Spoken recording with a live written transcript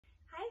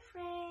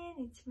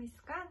it's Miss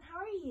Kwon. How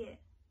are you?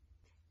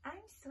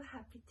 I'm so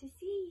happy to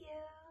see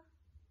you.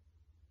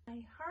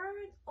 I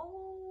heard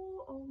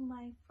all of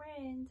my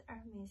friends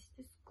are missed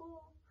to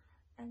school,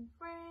 and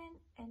friend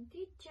and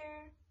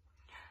teacher.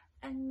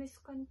 And Miss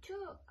Kwon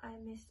too. I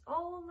miss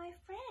all my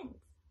friends.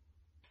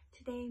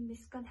 Today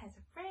Miss Kwon has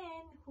a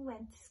friend who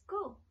went to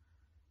school.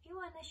 He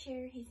wanna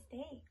share his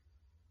day.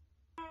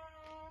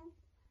 And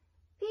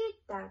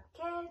Pete the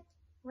Cat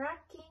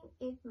rocking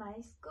in my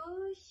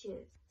school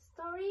shoes.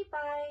 Story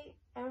by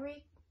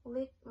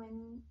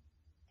Litwin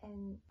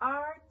and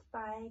art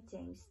by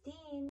James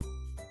Dean.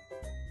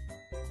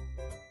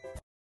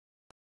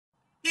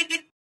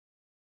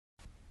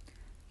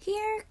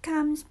 Here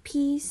comes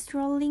P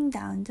strolling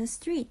down the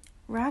street,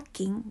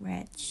 rocking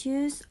red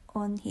shoes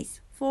on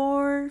his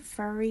 4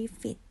 furry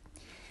feet.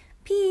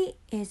 P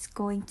is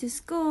going to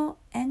school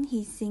and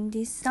he sings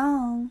this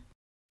song.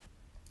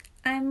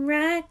 I'm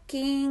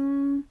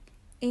rocking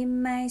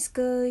in my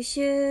school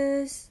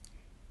shoes.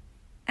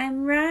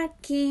 I'm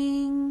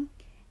rocking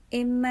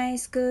in my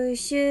school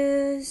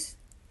shoes.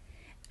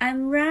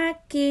 I'm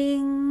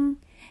rocking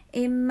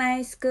in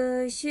my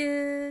school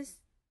shoes.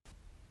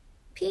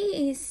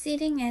 P is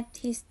sitting at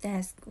his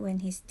desk when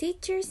his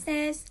teacher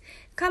says,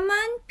 "Come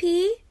on,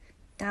 P,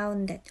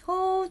 down that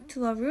hall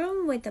to a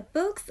room with the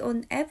books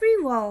on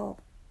every wall."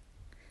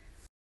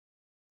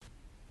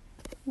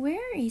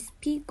 Where is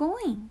P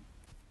going?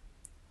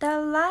 The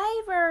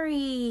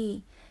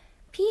library.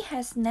 P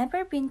has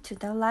never been to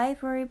the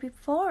library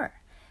before.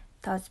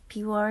 Does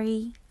P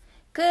worry?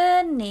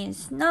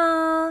 Goodness,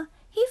 no.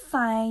 He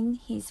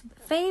finds his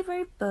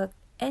favorite book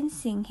and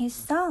sings his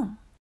song.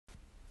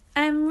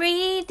 I'm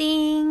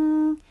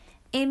reading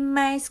in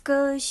my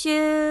school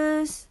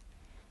shoes.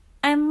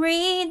 I'm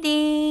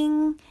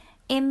reading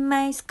in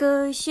my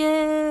school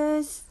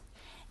shoes.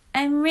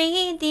 I'm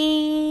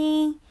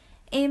reading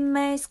in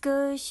my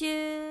school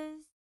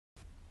shoes.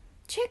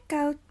 Check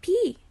out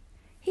P.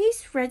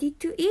 He's ready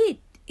to eat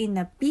in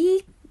a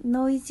big,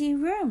 noisy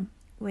room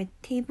with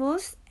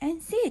tables and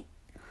seats.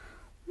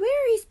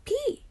 Where is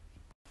P?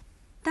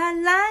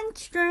 The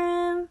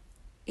lunchroom.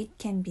 It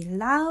can be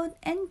loud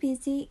and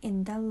busy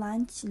in the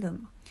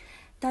lunchroom.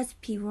 Does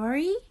P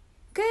worry?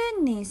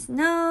 Goodness,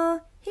 no.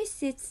 He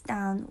sits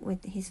down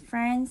with his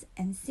friends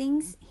and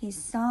sings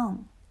his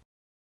song.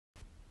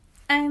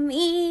 I'm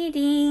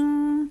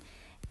eating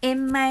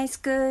in my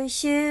school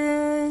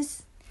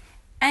shoes.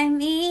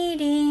 I'm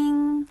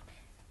eating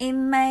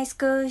in my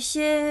school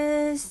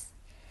shoes.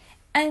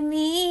 I'm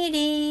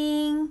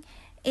eating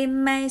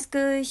in my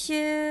school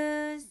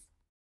shoes.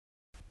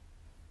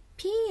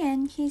 P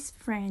and his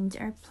friends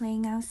are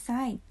playing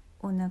outside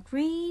on a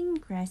green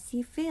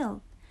grassy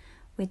field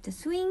with the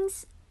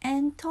swings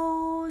and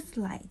tall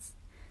slides.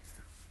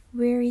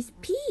 Where is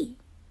P?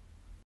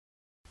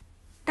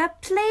 The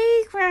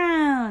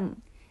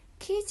playground.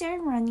 Kids are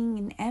running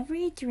in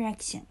every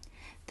direction.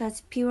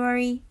 Does P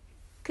worry?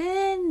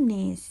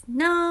 Goodness,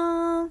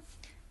 no.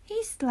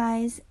 He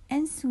slides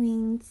and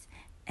swings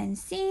and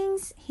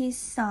sings his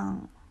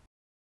song.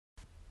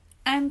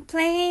 I'm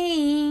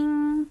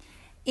playing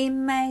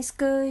in my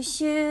school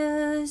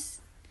shoes.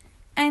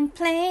 I'm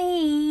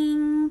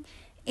playing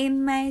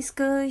in my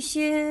school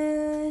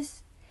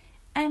shoes.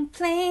 I'm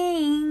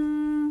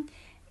playing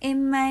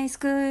in my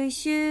school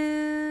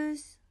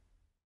shoes.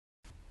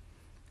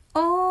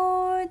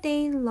 All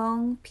day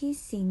long P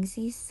sings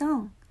his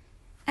song.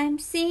 I'm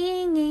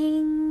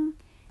singing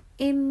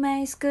in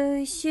my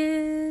school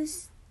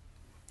shoes.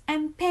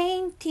 I'm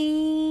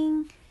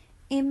painting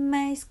in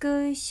my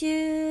school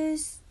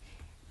shoes.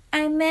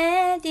 I'm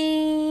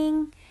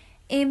adding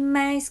in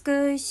my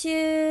school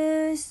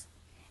shoes.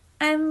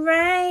 I'm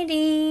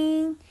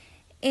riding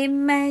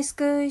in my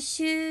school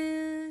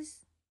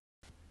shoes.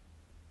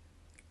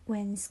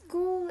 When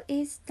school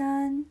is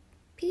done,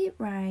 P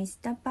rides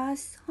the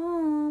bus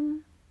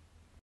home.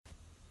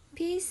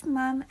 P's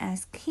mom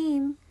asks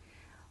him,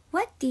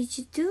 "What did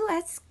you do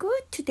at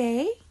school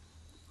today?"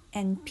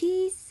 And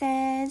P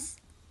says,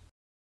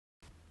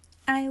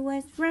 "I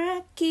was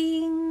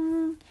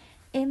rocking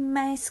in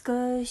my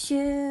school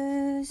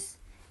shoes.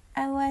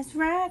 I was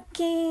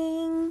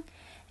rocking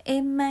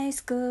in my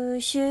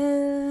school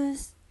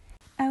shoes.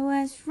 I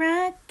was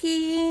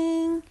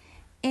rocking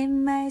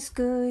in my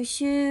school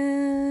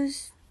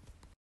shoes.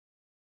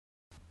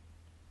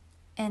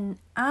 And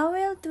I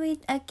will do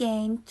it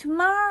again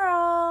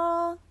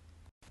tomorrow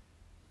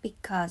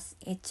because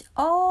it's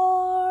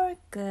all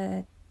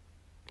good."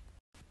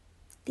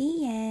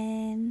 The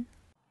end.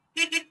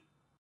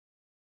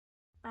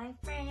 My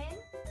friend,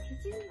 did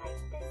you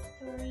like the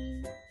story?